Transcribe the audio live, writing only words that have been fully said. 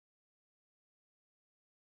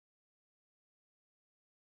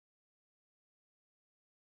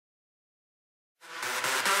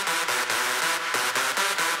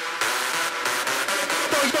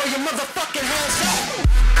throw your motherfucking hands up.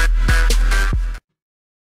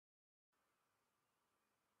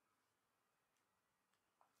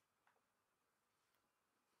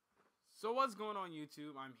 So what's going on,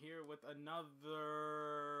 YouTube? I'm here with another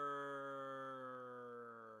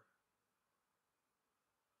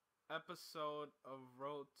episode of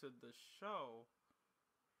Road to the Show.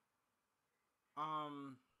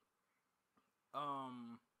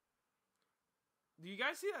 Do you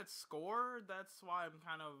guys see that score? That's why I'm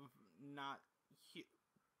kind of not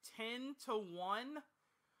 10-1.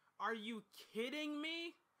 Are you kidding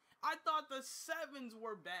me? I thought the sevens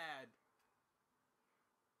were bad.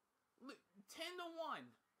 10-1.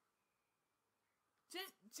 10-1.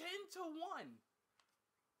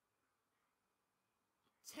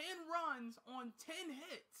 10 runs on 10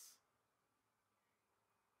 hits.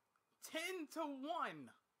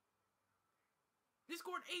 10-1. They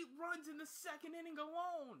scored 8 runs in the second inning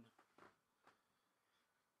alone.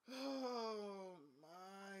 Oh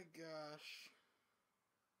my gosh.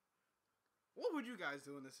 What would you guys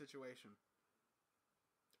do in this situation?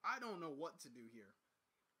 I don't know what to do here.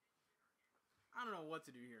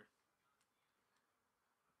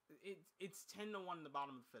 It's 10-1 in the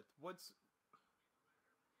bottom of the fifth.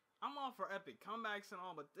 I'm all for epic comebacks and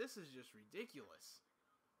all, but this is just ridiculous.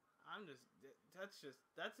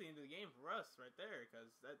 That's the end of the game for us right there,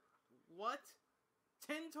 because what?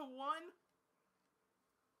 10-1?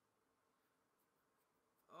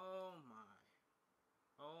 Oh my.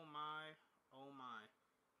 Oh my. Oh my.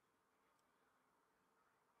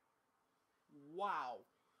 Wow.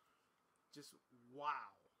 Just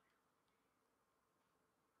wow.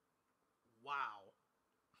 Wow.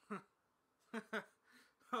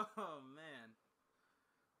 Oh man.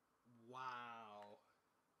 Wow.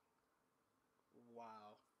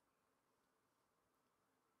 Wow.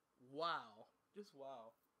 Wow. Just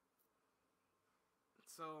wow.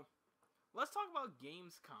 So, let's talk about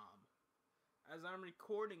Gamescom. As I'm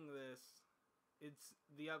recording this, it's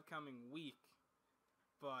the upcoming week.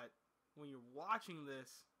 But when you're watching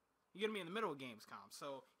this, you're going to be in the middle of Gamescom.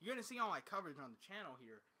 So, you're going to see all my coverage on the channel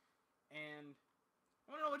here. And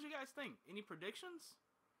I want to know what you guys think. Any predictions?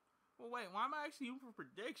 Well, wait, why am I actually here for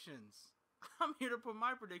predictions? I'm here to put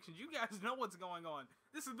my predictions. You guys know what's going on.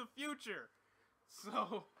 This is the future.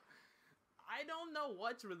 So, I don't know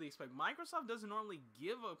what to really expect. Microsoft doesn't normally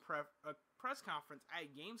give a press conference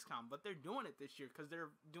at Gamescom, but they're doing it this year because they're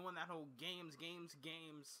doing that whole games, little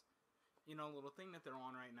thing that they're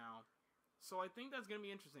on right now. So I think that's going to be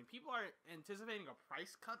interesting. People are anticipating a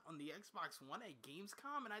price cut on the Xbox One at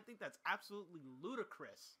Gamescom, and I think that's absolutely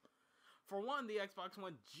ludicrous. For one, the Xbox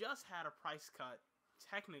One just had a price cut.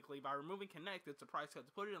 Technically, by removing Kinect, it's a price cut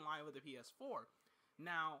to put it in line with the PS4.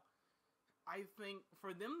 Now, I think for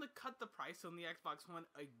them to cut the price on the Xbox One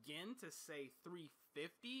again to say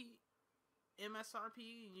 $350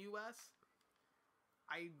 MSRP in US,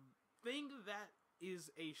 I think that is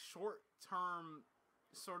a short-term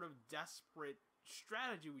sort of desperate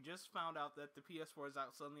strategy. We just found out that the PS4 is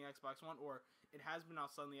outselling the Xbox One, or it has been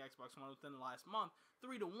outselling the Xbox One within the last month,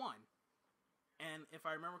 3-1. And if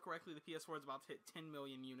I remember correctly, the PS4 is about to hit 10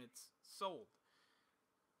 million units sold.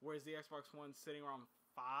 Whereas the Xbox One's sitting around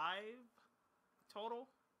 5 total,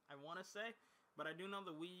 I want to say. But I do know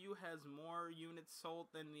the Wii U has more units sold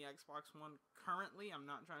than the Xbox One currently. I'm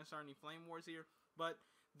not trying to start any flame wars here. But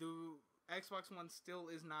the Xbox One still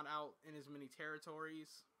is not out in as many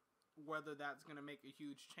territories. Whether that's going to make a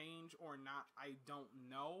huge change or not, I don't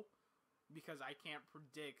know. Because I can't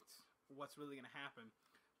predict what's really going to happen.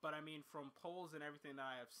 But I mean, from polls and everything that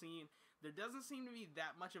I have seen, there doesn't seem to be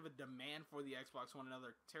that much of a demand for the Xbox One in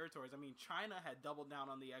other territories. I mean, China had doubled down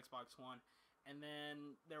on the Xbox One, and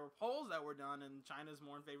then there were polls that were done, and China's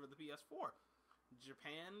more in favor of the PS4.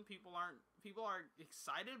 Japan, people are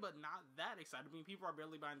excited, but not that excited. I mean, people are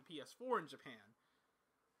barely buying the PS4 in Japan.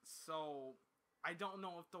 So, I don't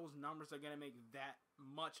know if those numbers are going to make that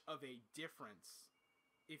much of a difference,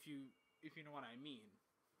 if you know what I mean.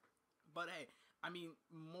 But hey, I mean,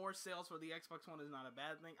 more sales for the Xbox One is not a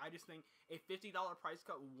bad thing. I just think a $50 price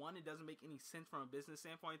cut, one, it doesn't make any sense from a business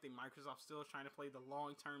standpoint. I think Microsoft still is trying to play the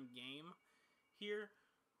long-term game here.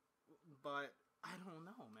 But I don't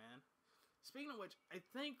know, man. Speaking of which, I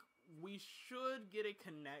think we should get a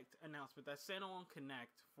Kinect announcement, that standalone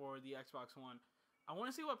Kinect for the Xbox One. I want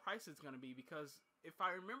to see what price it's going to be, because if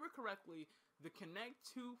I remember correctly, the Kinect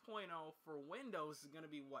 2.0 for Windows is going to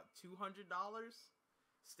be, what, $200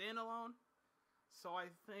 standalone? So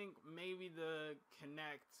I think maybe the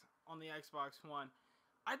Kinect on the Xbox One,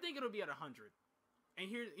 I think it'll be at $100.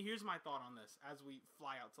 And here's my thought on this as we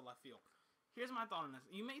fly out to left field. here's my thought on this.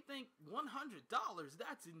 You may think $100,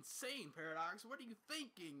 that's insane, Paradox. What are you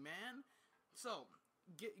thinking, man? So,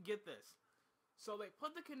 get this. So they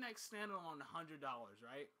put the Kinect standalone $100,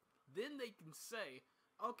 right? Then they can say,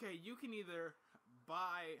 okay, you can either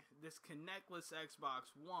buy this Kinectless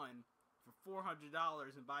Xbox One for $400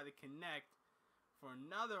 and buy the Kinect for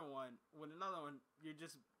another one. With another one, you're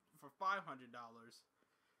just for $500.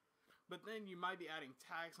 But then you might be adding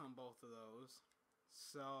tax on both of those.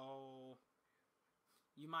 So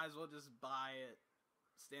you might as well just buy it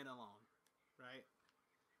standalone, right?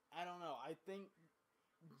 I don't know. I think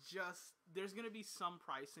just there's gonna be some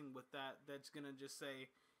pricing with that's gonna just say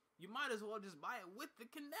you might as well just buy it with the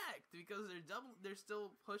Kinect because they're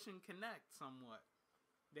still pushing Kinect somewhat.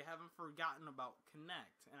 They haven't forgotten about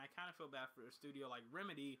Kinect, and I kind of feel bad for a studio like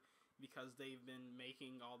Remedy because they've been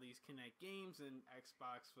making all these Kinect games, and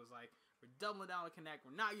Xbox was like, we're doubling down on Kinect,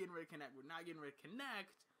 we're not getting rid of Kinect, we're not getting rid of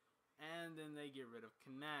Kinect, and then they get rid of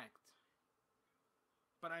Kinect.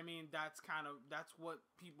 But I mean, that's what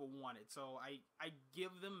people wanted. So I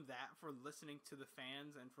give them that for listening to the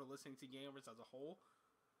fans and for listening to gamers as a whole.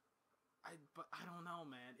 But I don't know,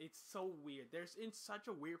 man. It's so weird. They're in such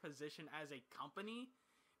a weird position as a company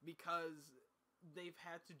because they've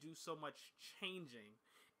had to do so much changing.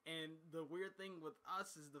 And the weird thing with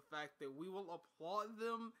us is the fact that we will applaud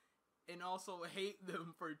them and also hate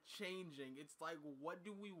them for changing. It's like, what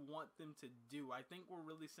do we want them to do? I think we're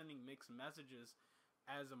really sending mixed messages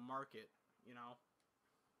as a market, you know?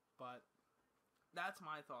 But that's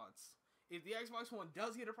my thoughts. If the Xbox One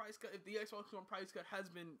does get a price cut, if the Xbox One price cut has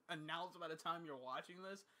been announced by the time you're watching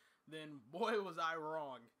this, then boy was I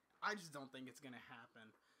wrong. I just don't think it's going to happen.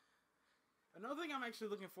 Another thing I'm actually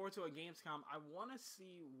looking forward to at Gamescom, I want to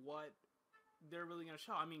see what they're really going to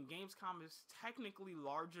show. I mean, Gamescom is technically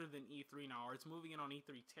larger than E3 now, or it's moving in on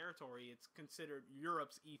E3 territory. It's considered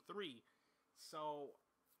Europe's E3. So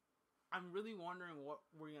I'm really wondering what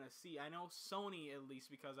we're going to see. I know Sony, at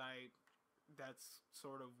least, because that's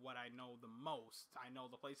sort of what I know the most. I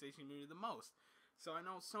know the PlayStation community the most. So I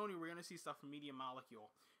know Sony, we're going to see stuff from Media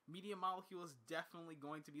Molecule. Media Molecule is definitely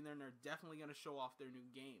going to be there, and they're definitely going to show off their new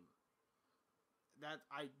game. That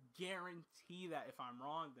I guarantee that. If I'm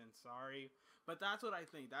wrong, then sorry. But that's what I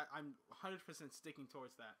think. That I'm 100% sticking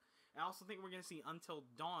towards that. I also think we're going to see Until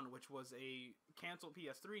Dawn, which was a canceled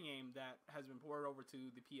PS3 game that has been ported over to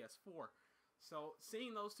the PS4. So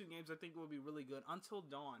seeing those two games, I think will be really good. Until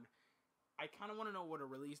Dawn, I kind of want to know what a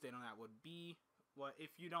release date on that would be. Well,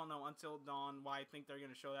 if you don't know Until Dawn, why I think they're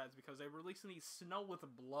going to show that is because they're releasing these Snow with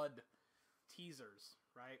Blood teasers,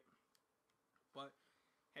 right? But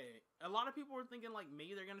hey, a lot of people were thinking like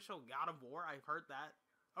maybe they're going to show God of War. I've heard that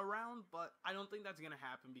around, but I don't think that's going to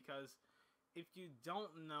happen because if you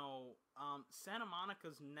don't know, Santa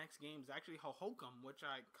Monica's next game is actually Hohokum, which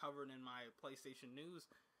I covered in my PlayStation News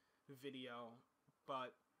video.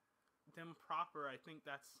 But them proper, I think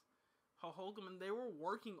that's Hohokum, and they were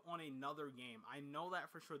working on another game. I know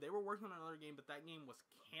that for sure. They were working on another game, but that game was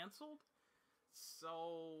canceled.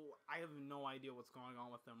 So I have no idea what's going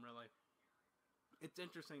on with them, really. It's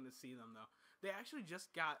interesting to see them, though. They actually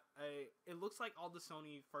just got it looks like all the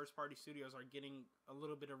Sony first-party studios are getting a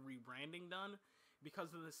little bit of rebranding done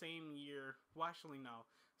because of the same year. Well, actually, no.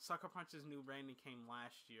 Sucker Punch's new branding came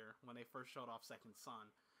last year when they first showed off Second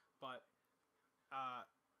Son. But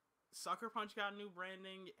Sucker Punch got new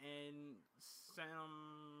branding, and Santa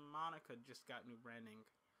Monica just got new branding,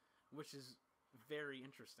 which is very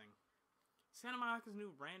interesting. Santa Monica's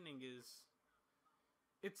new branding is...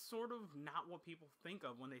 it's sort of not what people think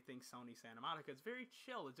of when they think Sony Santa Monica. It's very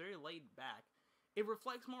chill. It's very laid back. It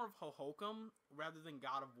reflects more of Hohokum rather than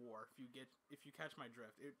God of War. If you catch my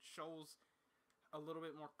drift, it shows a little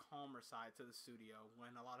bit more calmer side to the studio.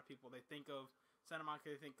 When a lot of people, they think of Santa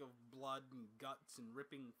Monica, they think of blood and guts and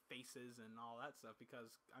ripping faces and all that stuff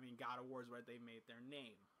because I mean God of War is where they made their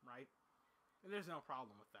name, right? And there's no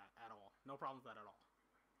problem with that at all. No problem with that at all.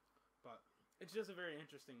 But it's just a very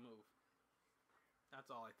interesting move. That's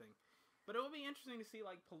all I think. But it would be interesting to see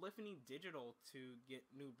like Polyphony Digital to get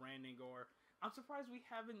new branding, or I'm surprised we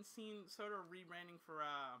haven't seen sort of rebranding for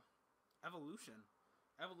Evolution.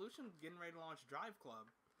 Evolution's getting ready to launch Drive Club.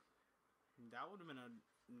 That would have been a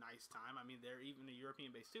nice time. I mean, they're even a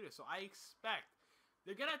European-based studio, so I expect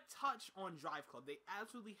they're gonna touch on Drive Club. They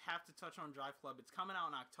absolutely have to touch on Drive Club. It's coming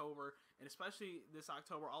out in October, and especially this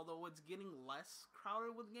October, although it's getting less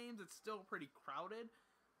crowded with games, it's still pretty crowded.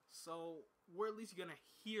 So we're at least gonna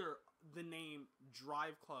hear the name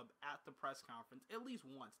Drive Club at the press conference at least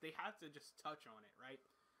once. They have to just touch on it, right?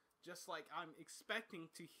 Just like I'm expecting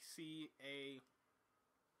to see a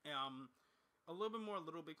a little bit more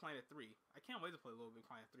Little Big Planet 3. I can't wait to play Little Big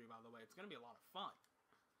Planet 3, by the way. It's going to be a lot of fun.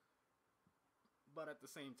 But at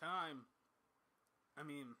the same time, I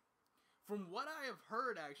mean, from what I have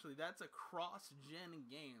heard, actually, that's a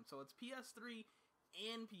cross-gen game. So it's PS3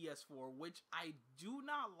 and PS4, which I do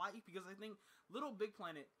not like because I think Little Big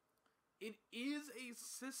Planet, it is a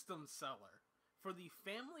system seller. For the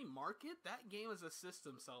family market, that game is a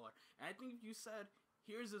system seller. And I think if you said,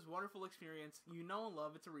 here's this wonderful experience, you know and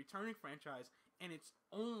love, it's a returning franchise, and it's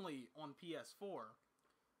only on PS4,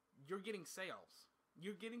 you're getting sales.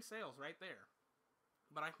 You're getting sales right there.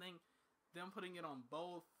 But I think them putting it on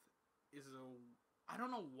both is a... I don't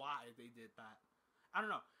know why they did that. I don't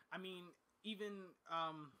know. I mean, even...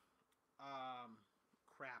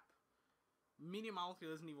 crap. Media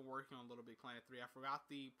Molecule isn't even working on Little Big Planet 3. I forgot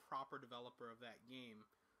the proper developer of that game.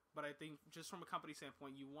 But I think just from a company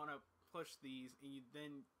standpoint, you want to push these, and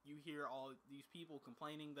then you hear all these people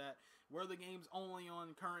complaining that where the game's only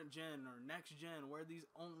on current gen or next gen, where these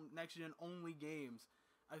next gen only games.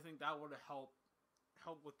 I think that would help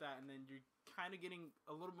with that, and then you're kind of getting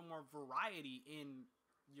a little bit more variety in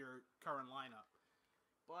your current lineup.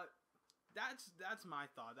 But that's my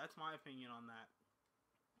thought. That's my opinion on that.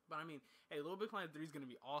 But I mean, hey, Little Big Planet 3 is going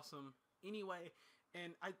to be awesome anyway.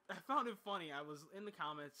 And I found it funny. I was in the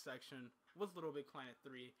comments section with Little Big Planet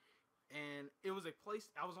 3. And it was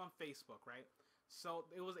I was on Facebook, right? So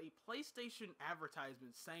it was a PlayStation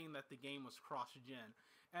advertisement saying that the game was cross-gen.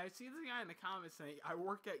 And I see this guy in the comments saying, I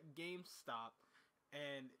work at GameStop.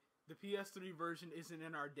 And the PS3 version isn't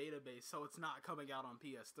in our database. So it's not coming out on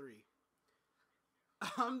PS3.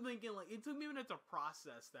 I'm thinking, like, it took me a minute to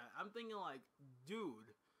process that. I'm thinking, like,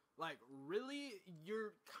 dude... Like, really?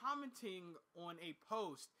 You're commenting on a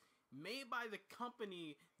post made by the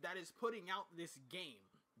company that is putting out this game.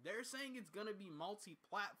 They're saying it's going to be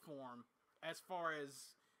multi-platform as far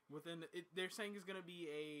as within... they're saying it's going to be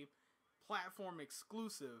a platform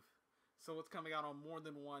exclusive. So it's coming out on more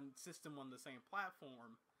than one system on the same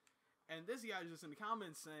platform. And this guy is just in the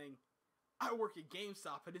comments saying, I work at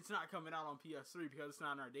GameStop and it's not coming out on PS3 because it's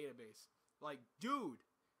not in our database. Like, dude...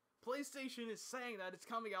 PlayStation is saying that it's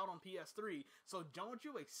coming out on PS3, so don't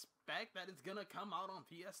you expect that it's gonna come out on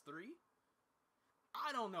PS3?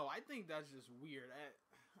 I don't know. I think that's just weird.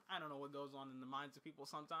 I don't know what goes on in the minds of people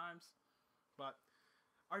sometimes. But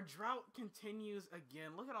our drought continues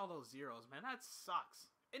again. Look at all those zeros, man. That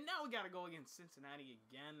sucks. And now we gotta go against Cincinnati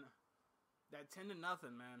again. That 10-0,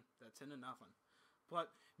 man. That 10-0.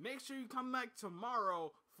 But make sure you come back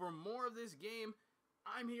tomorrow for more of this game.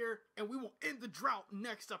 I'm here, and we will end the drought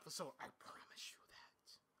next episode. I promise you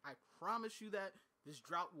that. I promise you that this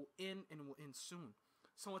drought will end, and will end soon.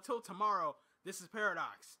 So until tomorrow, this is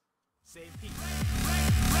Paradox. Say peace.